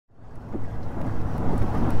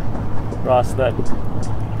Ross,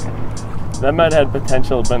 that might have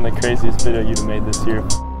potential been the craziest video you've made this year.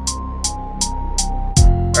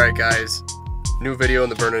 Alright guys, new video in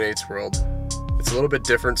the Burnin world. It's a little bit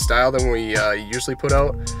different style than we usually put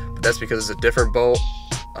out, but that's because it's a different boat,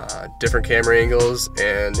 different camera angles,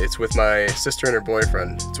 and it's with my sister and her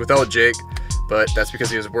boyfriend. It's without Jake, but that's because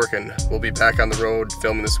he was working. We'll be back on the road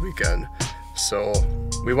filming this weekend. So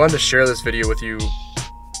we wanted to share this video with you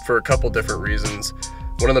for a couple different reasons.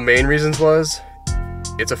 One of the main reasons was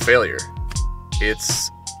it's a failure.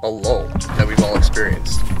 It's a lull that we've all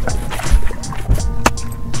experienced.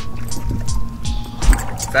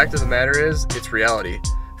 The fact of the matter is, it's reality.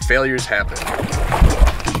 Failures happen.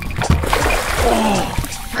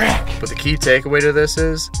 But the key takeaway to this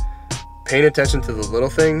is paying attention to the little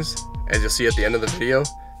things, as you'll see at the end of the video,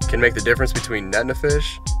 can make the difference between netting a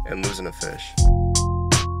fish and losing a fish.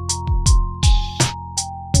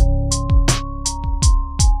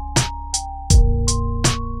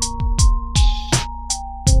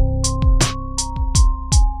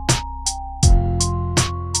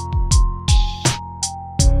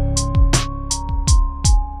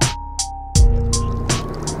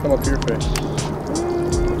 Come up to your fish.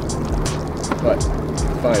 But,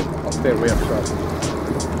 fine, I'll stand way up front.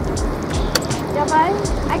 Yeah, but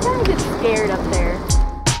I kind of get scared up there.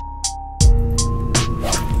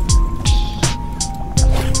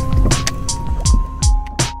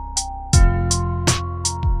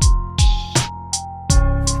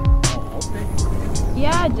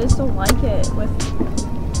 Yeah, I just don't like it with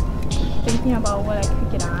thinking about what I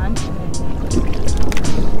could get on.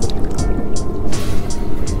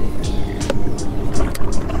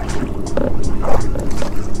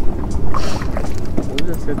 We'll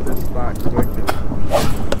just hit this spot quick and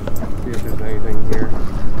see if there's anything here.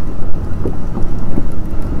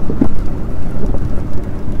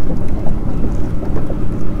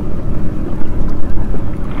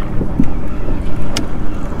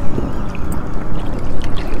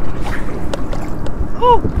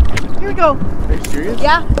 Oh, here we go. Are you serious?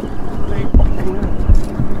 Yeah.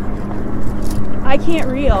 I can't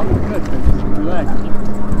reel. Good, just relax.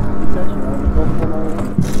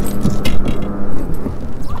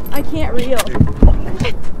 I can't reel.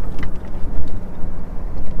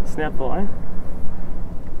 Snap the line.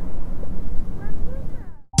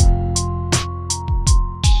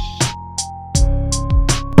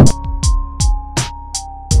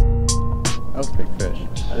 That was a big fish.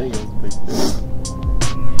 I think it was a big fish.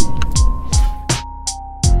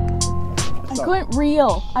 I couldn't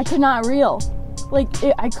reel. I could not reel. Like,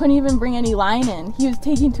 I couldn't even bring any line in. He was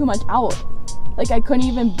taking too much out. Like, I couldn't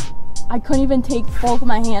even take both of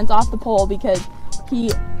my hands off the pole because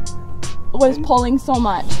he was pulling so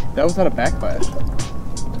much. That was on a backlash.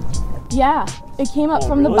 Yeah, it came up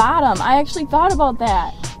from really? the bottom. I actually thought about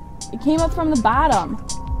that. It came up from the bottom.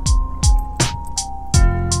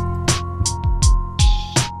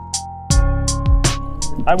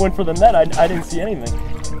 I went for the net, I didn't see anything.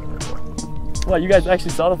 What, you guys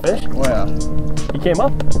actually saw the fish? Oh yeah. He came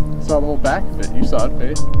up? Saw the whole back of it. You saw it,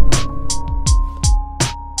 Faith.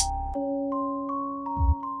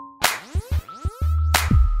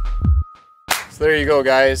 So there you go,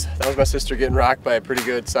 guys. That was my sister getting rocked by a pretty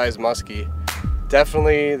good sized muskie.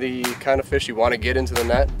 Definitely the kind of fish you want to get into the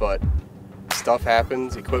net, but stuff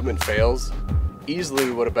happens, equipment fails.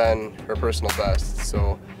 Easily would have been her personal best.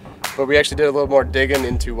 So, but we actually did a little more digging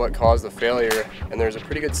into what caused the failure, and there's a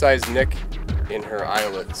pretty good sized nick in her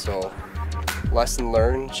eyelet. So, lesson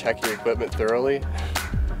learned, check your equipment thoroughly.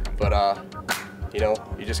 But you know,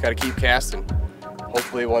 you just got to keep casting.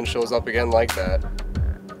 Hopefully one shows up again like that.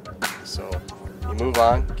 So you move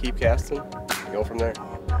on, keep casting, and go from there.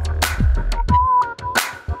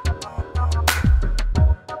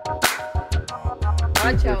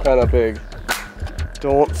 Watch You're out. kind of big.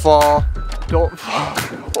 Don't fall. Don't fall.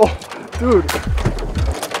 Oh, dude.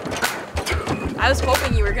 I was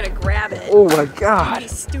hoping you were gonna grab it. Oh my It'd God. be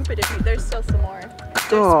stupid if you. There's still some more.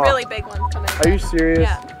 There's Oh. really big ones coming. Are you serious?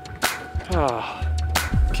 Yeah. Oh.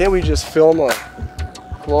 Can't we just film a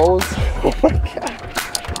close? Oh my God.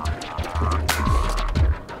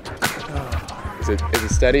 Is it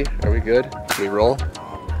steady? Are we good? Can we roll?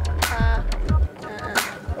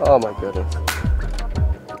 Oh my goodness.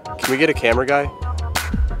 Can we get a camera guy?